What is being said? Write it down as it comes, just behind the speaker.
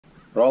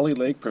Rolley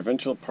Lake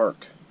Provincial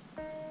Park,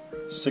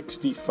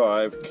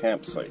 65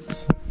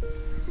 campsites.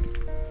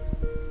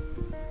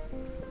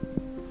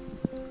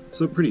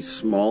 It's a pretty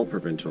small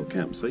provincial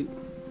campsite.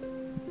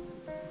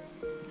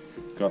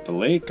 Got the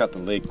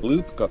lake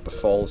loop, got the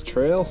falls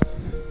trail.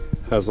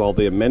 Has all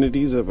the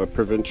amenities of a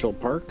provincial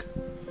park.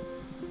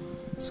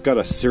 It's got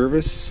a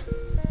service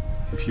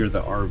if you're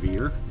the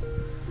RVer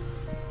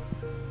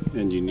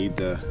and you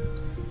need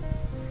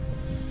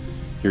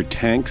your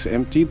tanks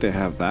emptied. They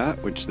have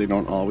that, which they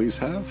don't always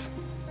have.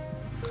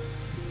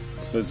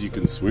 It says you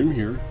can swim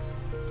here.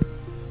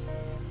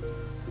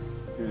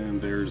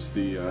 And there's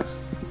the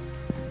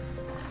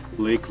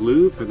lake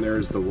loop, and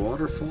there's the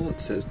waterfall. It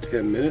says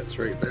 10 minutes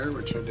right there,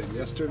 which I did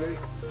yesterday.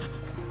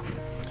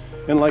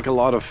 And like a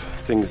lot of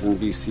things in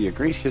BC, a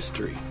great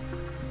history.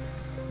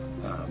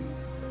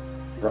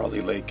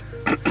 Rolley Lake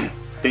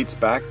dates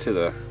back to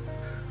the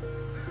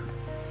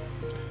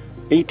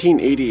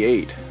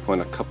 1888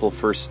 when a couple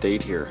first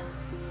stayed here,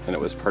 and it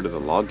was part of the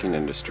logging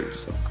industry.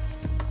 So.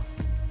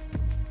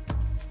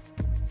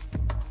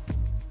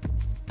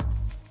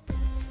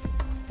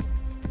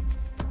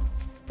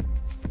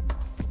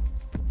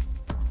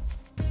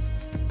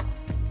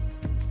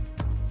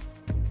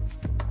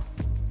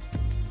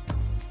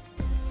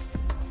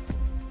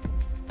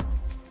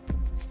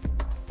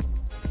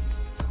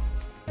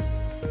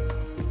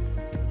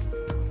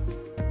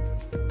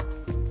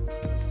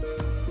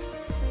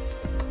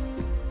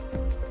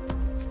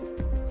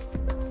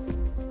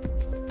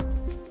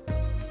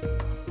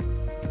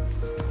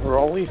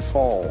 Rolley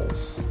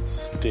Falls,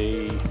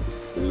 stay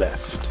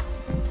left.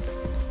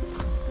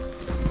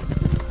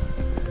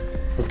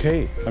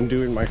 Okay, I'm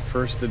doing my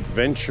first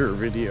adventure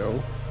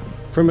video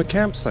from a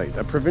campsite,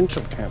 a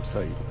provincial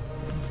campsite.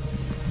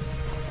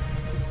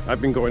 I've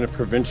been going to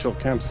provincial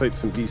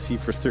campsites in BC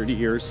for 30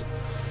 years.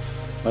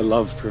 I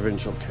love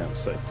provincial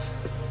campsites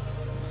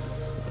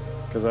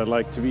because I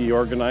like to be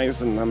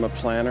organized, and I'm a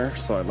planner,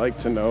 so I like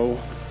to know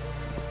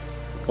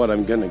what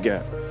I'm gonna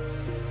get.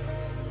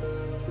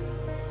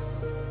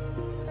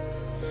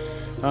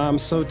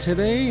 So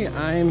today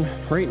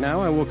right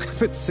now I woke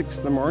up at 6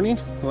 in the morning.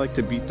 I like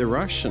to beat the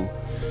rush and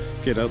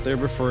get out there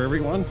before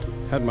everyone.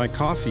 Had my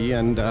coffee,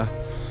 and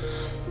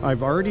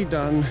I've already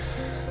done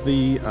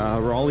the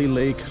Rolley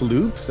Lake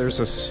loop. There's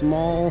a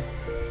small,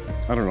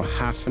 I don't know,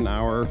 half an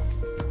hour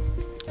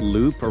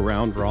loop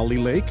around Rolley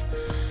Lake.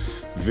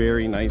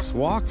 Very nice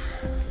walk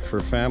for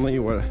family,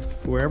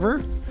 wherever.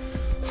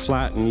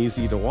 Flat and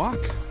easy to walk.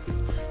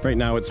 Right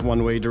now it's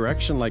one-way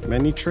direction like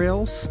many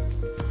trails.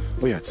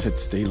 Oh yeah, it said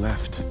stay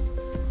left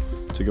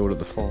to go to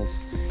the falls.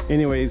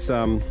 Anyways,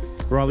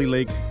 Rolley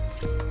Lake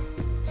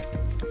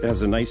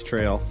has a nice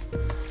trail,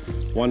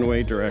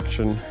 one-way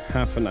direction,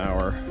 half an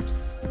hour,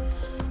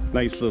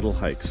 nice little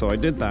hike. So I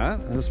did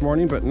that this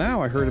morning, but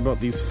now I heard about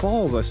these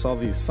falls. I saw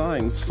these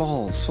signs,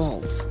 falls,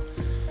 falls,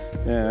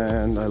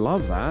 and I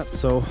love that.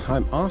 So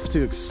I'm off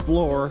to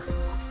explore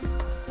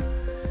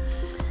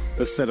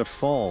the set of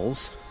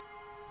falls.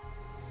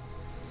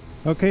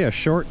 Okay, a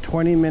short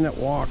 20-minute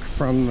walk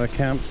from the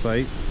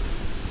campsite,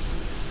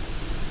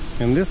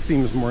 and this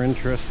seems more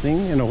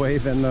interesting in a way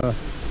than the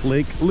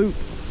lake loop.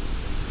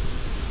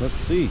 Let's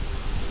see.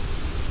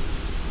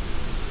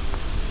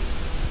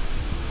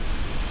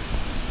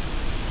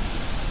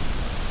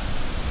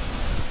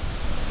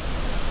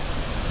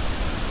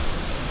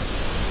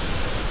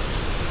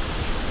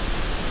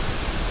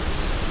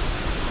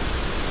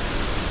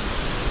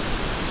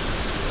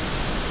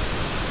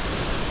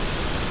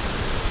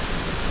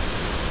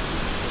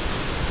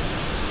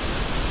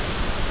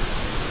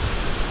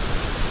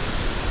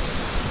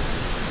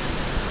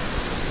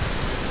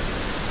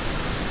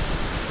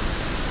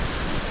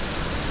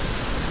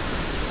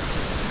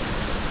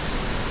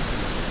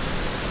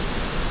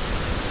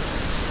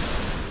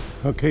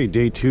 Okay,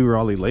 day 2,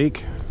 Rolley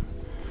Lake.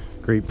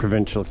 Great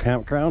provincial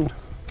campground.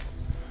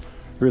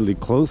 Really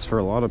close for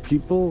a lot of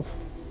people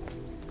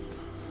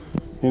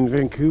in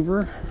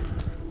Vancouver,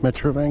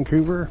 Metro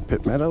Vancouver,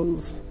 Pitt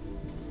Meadows.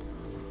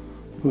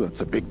 Ooh,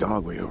 that's a big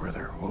dog way over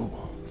there.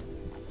 Whoa.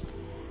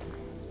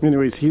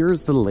 Anyways,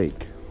 here's the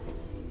lake.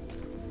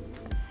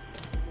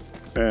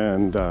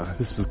 And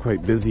this was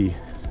quite busy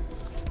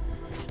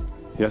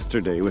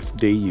yesterday with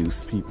day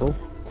use people.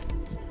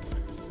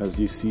 As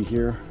you see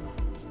here.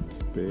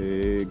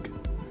 Big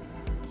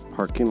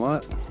parking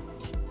lot.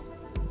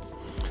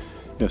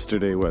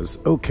 Yesterday was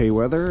okay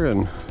weather,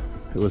 and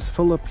it was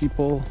full of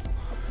people,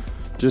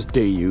 just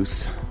day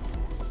use,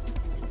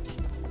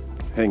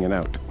 hanging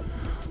out.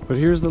 But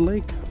here's the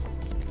lake.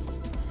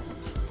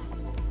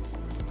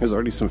 There's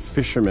already some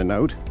fishermen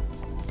out,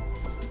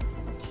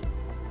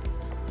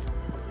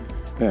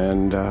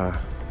 and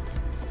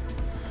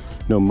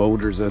no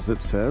motors, as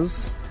it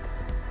says.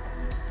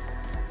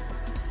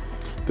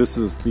 This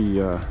is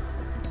the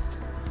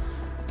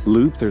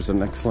loop. There's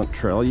an excellent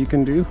trail you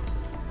can do.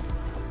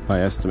 I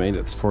estimate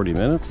it's 40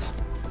 minutes.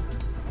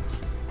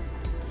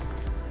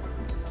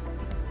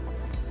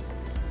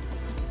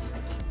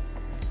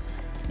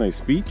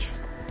 Nice beach.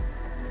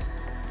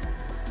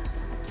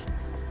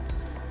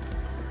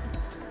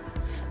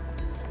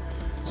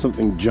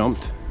 Something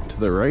jumped to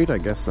the right, I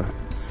guess a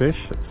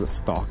fish. It's a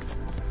stocked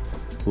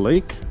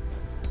lake.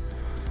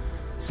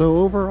 So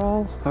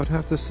overall, I would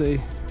have to say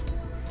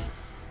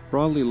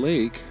Rolley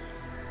Lake,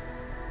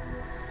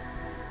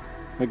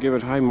 I give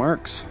it high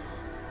marks.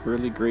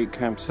 Really great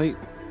campsite.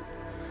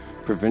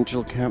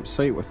 Provincial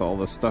campsite with all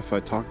the stuff I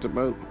talked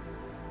about.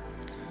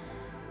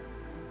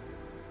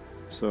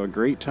 So a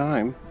great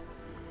time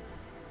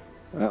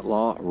at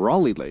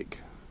Rolley Lake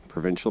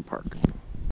Provincial Park.